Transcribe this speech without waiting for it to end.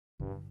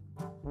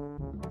No,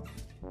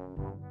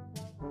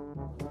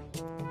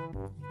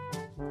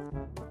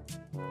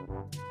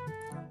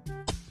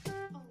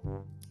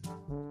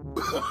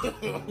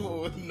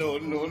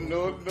 no,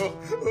 no, no.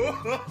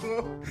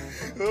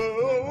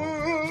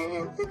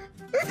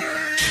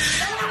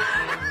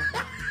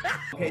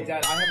 Okay,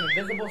 Dad, I have an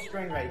invisible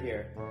string right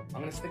here. I'm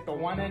gonna stick the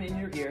one end in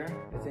your ear.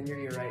 It's in your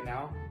ear right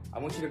now. I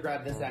want you to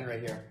grab this end right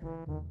here.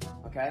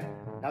 Okay?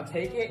 Now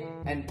take it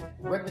and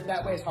rip it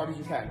that way as hard as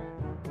you can.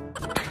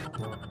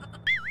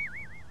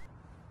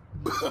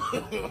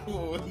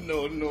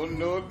 No, no,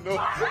 no, no.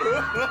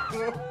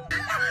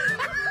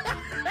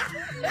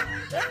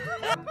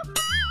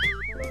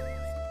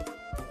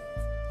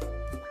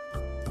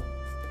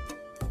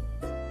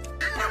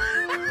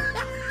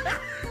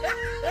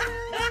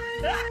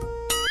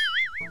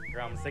 Here,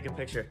 I'm gonna take a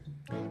picture.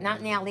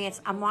 Not now, Lance.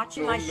 I'm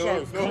watching my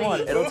shows. Come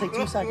on, it'll take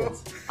 2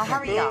 seconds. Oh,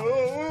 hurry up.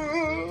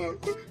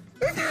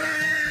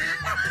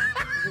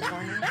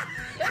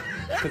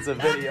 It's a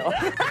video.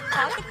 Look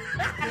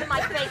at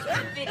my face in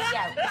the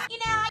video. You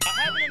know, I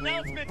have an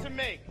announcement to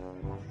make.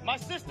 My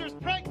sister's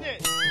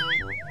pregnant.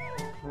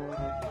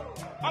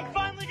 I'm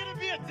finally gonna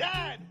be a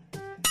dad.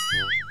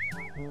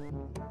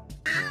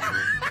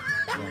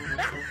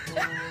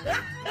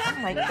 Oh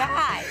my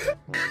God.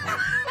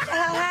 What the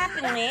hell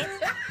happened, Lance?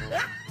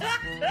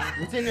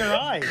 What's in your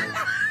eye?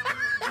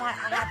 I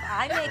have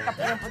eye makeup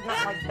on, but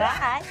not like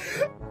that.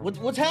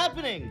 What's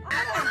happening?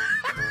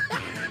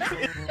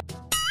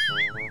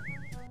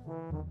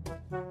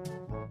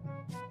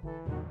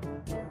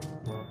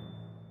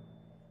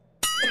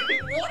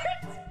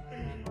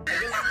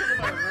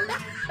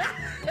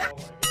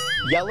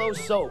 Yellow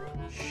soap.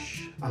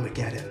 Shh, I'm gonna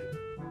get him.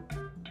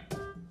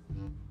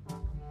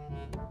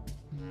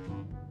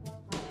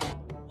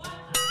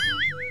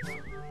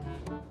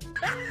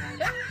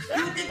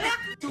 You did that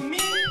to me?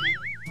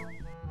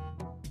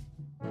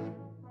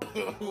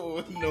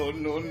 No,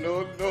 no, no,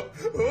 no.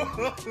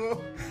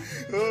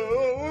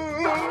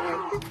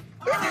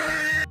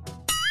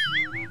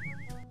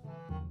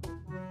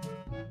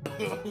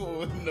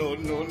 No,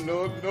 no, no,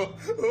 no.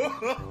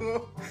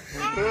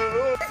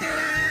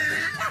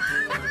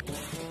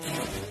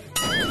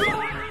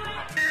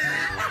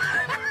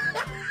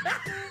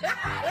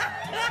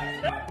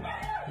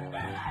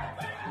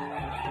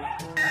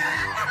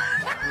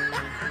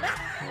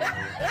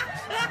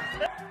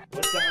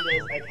 What sound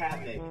does a cat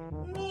make?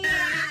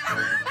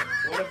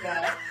 What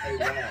about a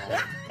whale?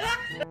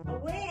 A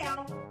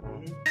whale?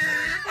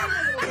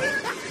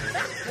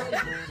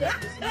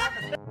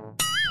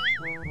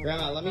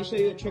 Grandma, let me show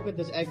you a trick with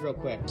this egg real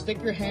quick.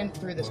 Stick your hand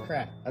through this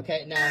crack.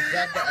 Okay, now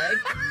grab the egg.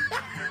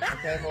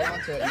 Okay, hold on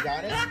to it. You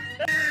got it?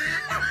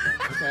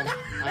 Okay.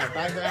 Alright,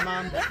 bye,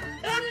 Grandma.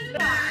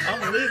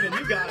 I'm leaving.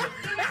 You got it.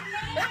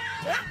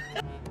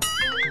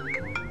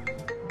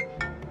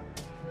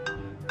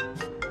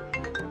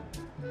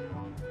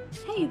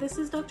 Hey, this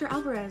is Dr.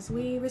 Alvarez.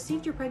 We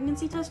received your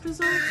pregnancy test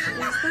results.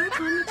 Is there a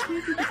time next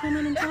week you could come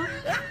in and talk?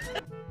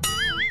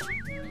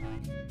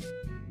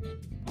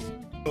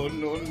 No,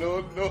 no,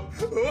 no, no.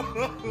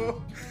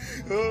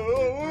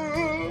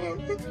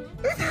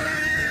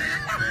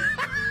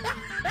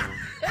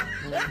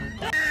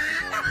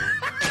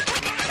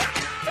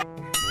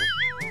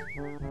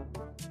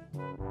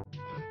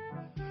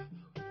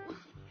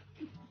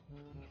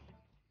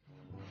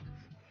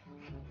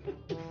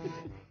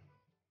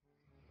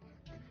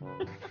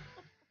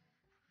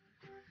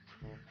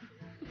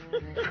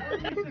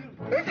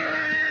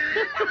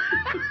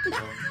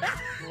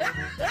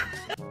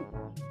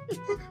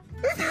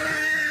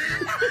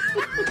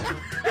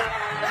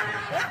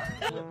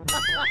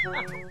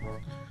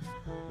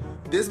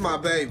 This my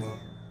baby,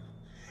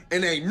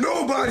 and ain't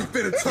nobody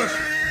finna touch it.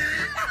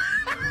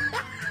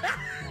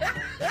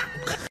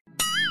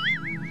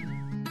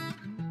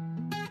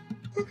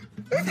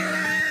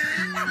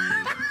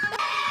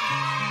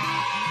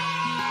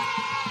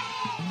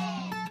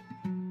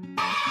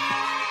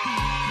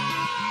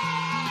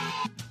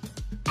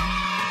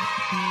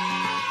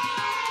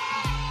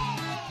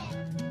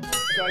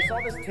 So I saw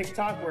this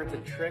TikTok where it's a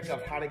trick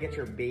of how to get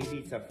your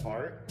baby to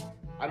fart.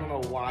 I don't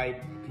know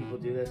why people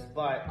do this,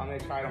 but I'm gonna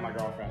try it on my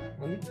girlfriend.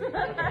 Okay,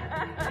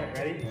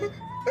 ready? She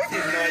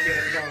has no idea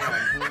what's going on.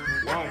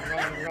 Run,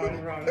 run, run,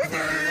 run, run,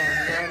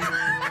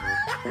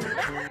 run,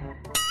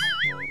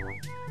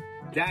 run.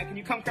 Dad, can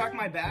you come crack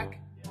my back?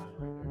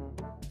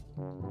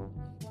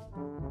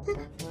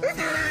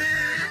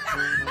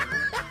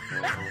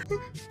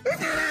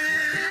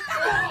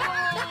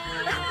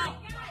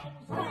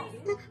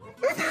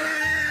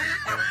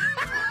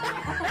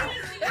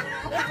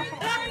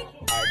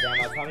 Alright,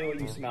 Grandma, tell me what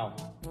you smell.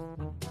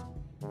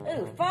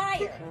 Ooh,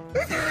 fire!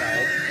 Okay.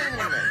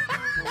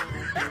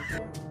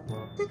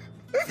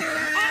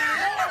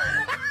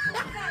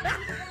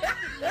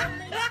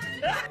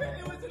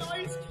 It was an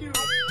ice cube.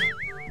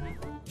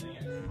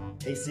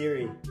 Hey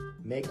Siri,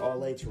 make all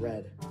lights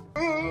red.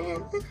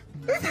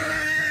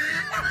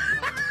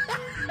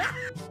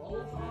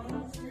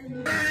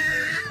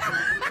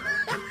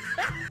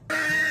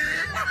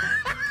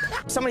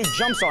 Somebody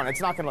jumps on it,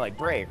 it's not gonna like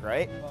break,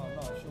 right? No,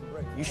 it shouldn't break.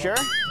 You sure?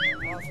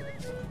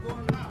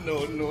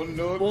 No, no,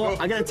 no, Well, no.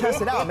 I gotta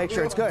test it out, make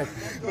sure it's good.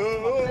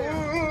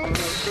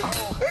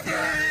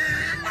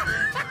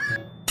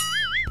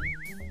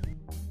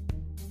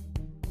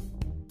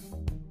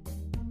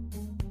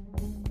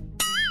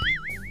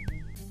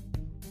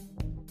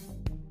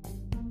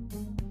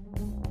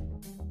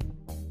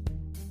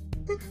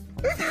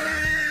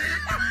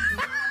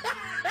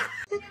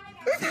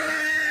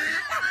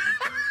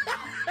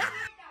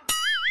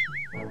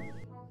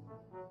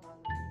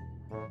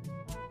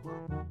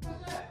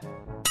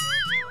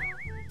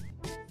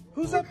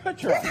 Who's that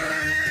picture of?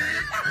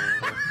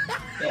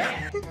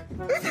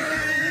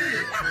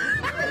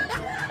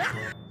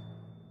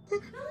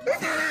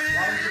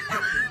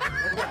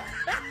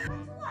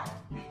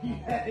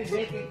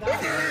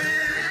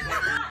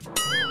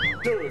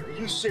 Dude, are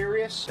you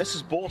serious? This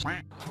is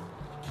bullshit.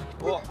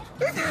 Look.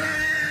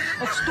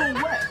 It's still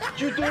wet.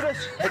 Did you do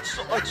this?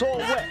 It's all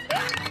wet.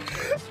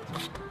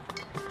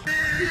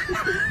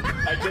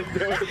 I did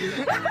do it.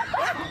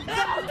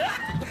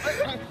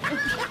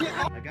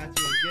 I got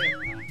you a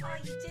gift. Oh,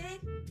 you did?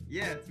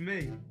 Yeah, it's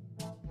me.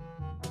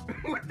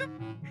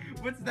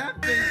 What's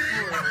that face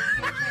for?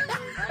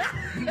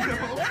 No.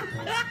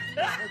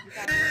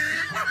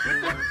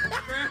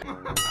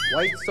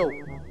 White soap.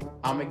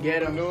 I'ma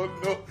get him. No,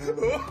 no.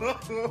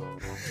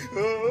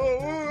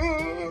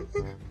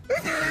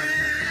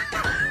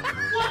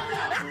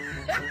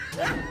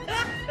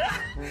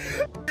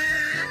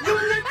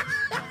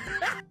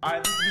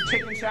 Alright, this is the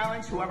chicken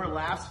challenge. Whoever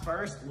laughs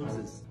first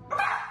loses.